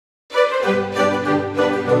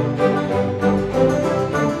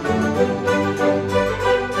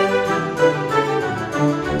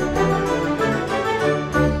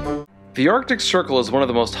The Arctic Circle is one of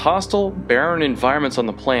the most hostile, barren environments on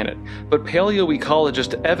the planet, but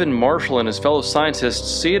paleoecologist Evan Marshall and his fellow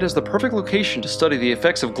scientists see it as the perfect location to study the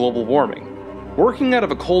effects of global warming. Working out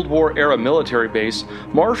of a Cold War-era military base,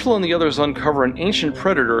 Marshall and the others uncover an ancient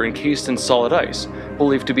predator encased in solid ice,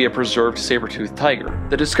 believed to be a preserved saber-toothed tiger.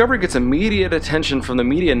 The discovery gets immediate attention from the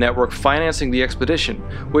media network financing the expedition,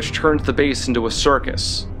 which turns the base into a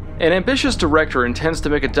circus. An ambitious director intends to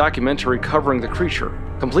make a documentary covering the creature,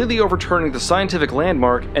 completely overturning the scientific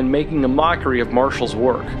landmark and making a mockery of Marshall's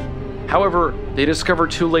work. However, they discover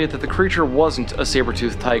too late that the creature wasn't a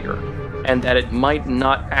saber-toothed tiger, and that it might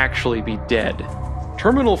not actually be dead.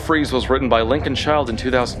 Terminal Freeze was written by Lincoln Child in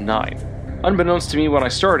 2009. Unbeknownst to me when I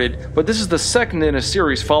started, but this is the second in a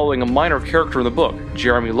series following a minor character in the book,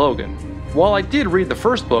 Jeremy Logan. While I did read the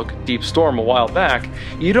first book, Deep Storm, a while back,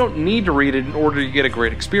 you don't need to read it in order to get a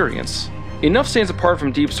great experience. Enough stands apart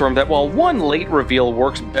from Deep Storm that while one late reveal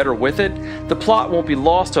works better with it, the plot won't be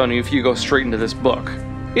lost on you if you go straight into this book.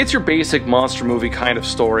 It's your basic monster movie kind of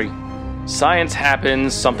story. Science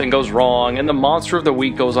happens, something goes wrong, and the monster of the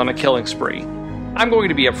week goes on a killing spree. I'm going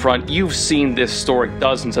to be upfront, you've seen this story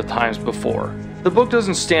dozens of times before. The book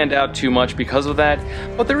doesn't stand out too much because of that,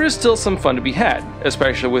 but there is still some fun to be had,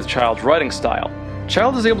 especially with Child's writing style.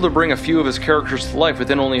 Child is able to bring a few of his characters to life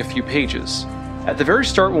within only a few pages. At the very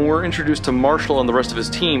start, when we're introduced to Marshall and the rest of his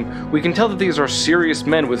team, we can tell that these are serious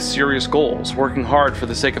men with serious goals, working hard for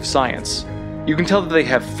the sake of science. You can tell that they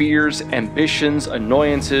have fears, ambitions,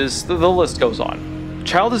 annoyances, the list goes on.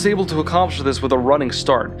 Child is able to accomplish this with a running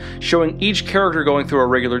start, showing each character going through a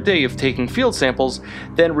regular day of taking field samples,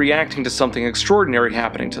 then reacting to something extraordinary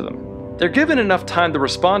happening to them. They're given enough time to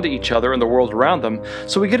respond to each other and the world around them,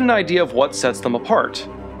 so we get an idea of what sets them apart.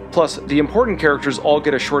 Plus, the important characters all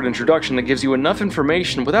get a short introduction that gives you enough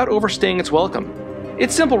information without overstaying its welcome.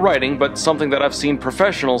 It's simple writing, but something that I've seen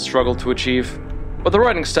professionals struggle to achieve. But the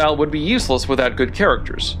writing style would be useless without good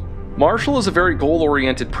characters. Marshall is a very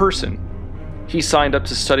goal-oriented person. He signed up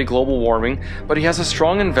to study global warming, but he has a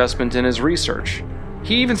strong investment in his research.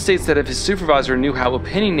 He even states that if his supervisor knew how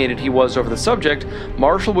opinionated he was over the subject,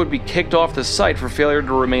 Marshall would be kicked off the site for failure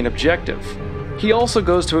to remain objective. He also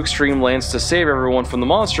goes to extreme lengths to save everyone from the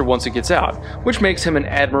monster once it gets out, which makes him an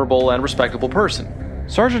admirable and respectable person.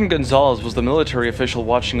 Sergeant Gonzalez was the military official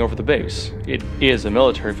watching over the base. It is a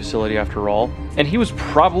military facility after all, and he was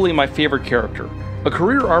probably my favorite character. A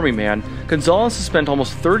career army man, Gonzalez has spent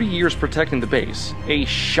almost 30 years protecting the base, a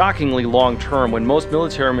shockingly long term when most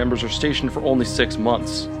military members are stationed for only 6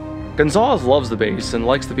 months. Gonzalez loves the base and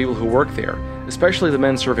likes the people who work there, especially the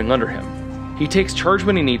men serving under him. He takes charge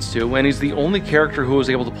when he needs to, and he's the only character who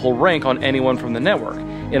is able to pull rank on anyone from the network,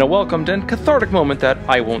 in a welcomed and cathartic moment that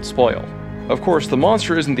I won't spoil. Of course, the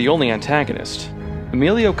monster isn't the only antagonist.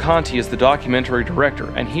 Emilio Conti is the documentary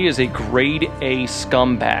director, and he is a grade A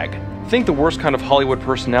scumbag. Think the worst kind of Hollywood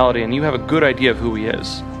personality and you have a good idea of who he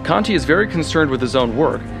is. Conti is very concerned with his own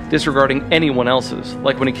work, disregarding anyone else's,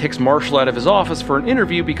 like when he kicks Marshall out of his office for an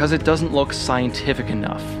interview because it doesn't look scientific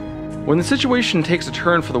enough. When the situation takes a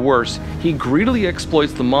turn for the worse, he greedily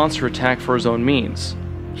exploits the monster attack for his own means.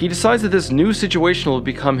 He decides that this new situation will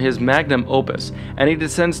become his magnum opus, and he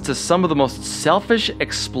descends to some of the most selfish,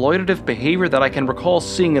 exploitative behavior that I can recall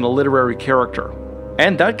seeing in a literary character.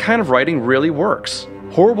 And that kind of writing really works.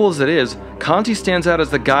 Horrible as it is, Conti stands out as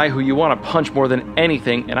the guy who you want to punch more than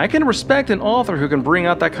anything, and I can respect an author who can bring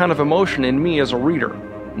out that kind of emotion in me as a reader.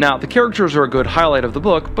 Now, the characters are a good highlight of the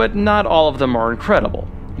book, but not all of them are incredible.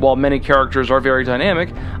 While many characters are very dynamic,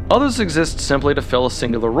 others exist simply to fill a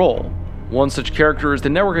singular role. One such character is the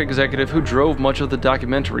network executive who drove much of the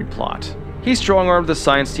documentary plot. He strong-armed the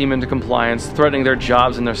science team into compliance, threatening their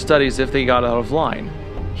jobs and their studies if they got out of line.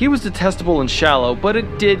 He was detestable and shallow, but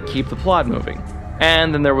it did keep the plot moving.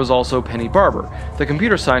 And then there was also Penny Barber, the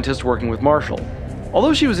computer scientist working with Marshall.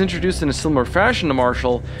 Although she was introduced in a similar fashion to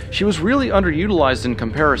Marshall, she was really underutilized in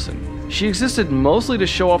comparison. She existed mostly to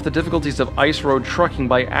show off the difficulties of ice road trucking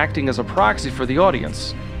by acting as a proxy for the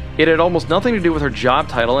audience. It had almost nothing to do with her job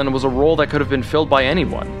title and was a role that could have been filled by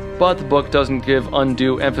anyone. But the book doesn't give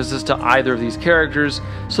undue emphasis to either of these characters,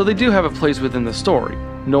 so they do have a place within the story.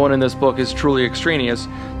 No one in this book is truly extraneous,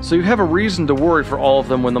 so you have a reason to worry for all of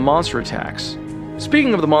them when the monster attacks.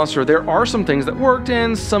 Speaking of the monster, there are some things that worked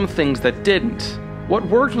and some things that didn't. What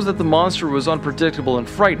worked was that the monster was unpredictable and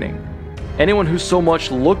frightening. Anyone who so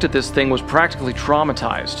much looked at this thing was practically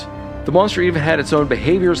traumatized. The monster even had its own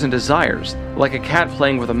behaviors and desires, like a cat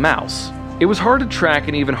playing with a mouse. It was hard to track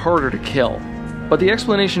and even harder to kill. but the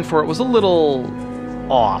explanation for it was a little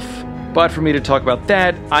off. But for me to talk about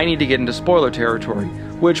that, I need to get into spoiler territory,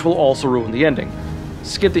 which will also ruin the ending.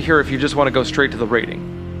 Skip to here if you just want to go straight to the rating.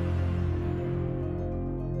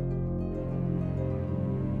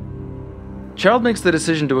 Child makes the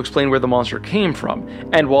decision to explain where the monster came from,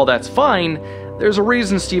 and while that's fine, there's a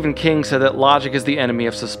reason Stephen King said that logic is the enemy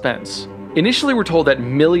of suspense. Initially, we're told that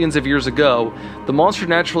millions of years ago, the monster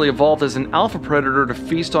naturally evolved as an alpha predator to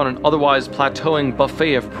feast on an otherwise plateauing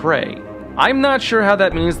buffet of prey. I'm not sure how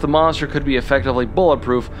that means the monster could be effectively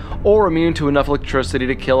bulletproof or immune to enough electricity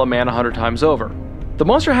to kill a man 100 times over. The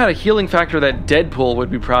monster had a healing factor that Deadpool would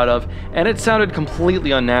be proud of, and it sounded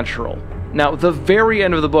completely unnatural. Now, the very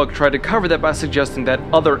end of the book tried to cover that by suggesting that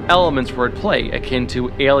other elements were at play, akin to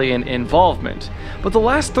alien involvement. But the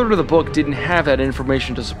last third of the book didn't have that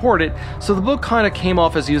information to support it, so the book kinda came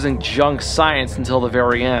off as using junk science until the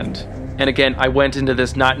very end. And again, I went into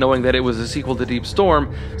this not knowing that it was a sequel to Deep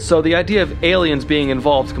Storm, so the idea of aliens being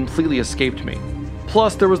involved completely escaped me.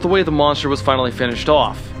 Plus, there was the way the monster was finally finished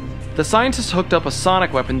off. The scientists hooked up a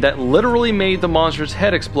sonic weapon that literally made the monster's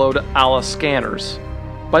head explode a la Scanners.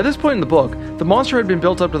 By this point in the book, the monster had been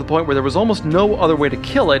built up to the point where there was almost no other way to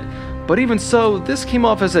kill it, but even so, this came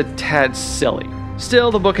off as a tad silly.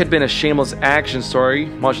 Still, the book had been a shameless action story,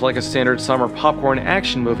 much like a standard summer popcorn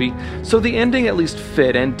action movie, so the ending at least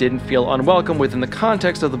fit and didn't feel unwelcome within the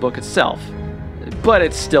context of the book itself. But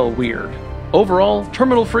it's still weird. Overall,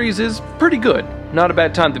 Terminal Freeze is pretty good, not a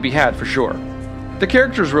bad time to be had for sure. The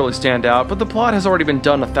characters really stand out, but the plot has already been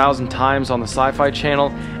done 1,000 times on the Sci-Fi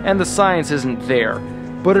Channel, and the science isn't there.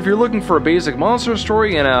 But if you're looking for a basic monster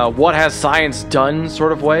story in a what has science done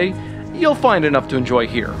sort of way, you'll find enough to enjoy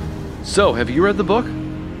here. So, have you read the book?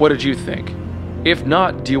 What did you think? If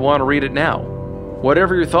not, do you want to read it now?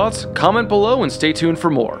 Whatever your thoughts, comment below and stay tuned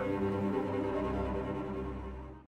for more.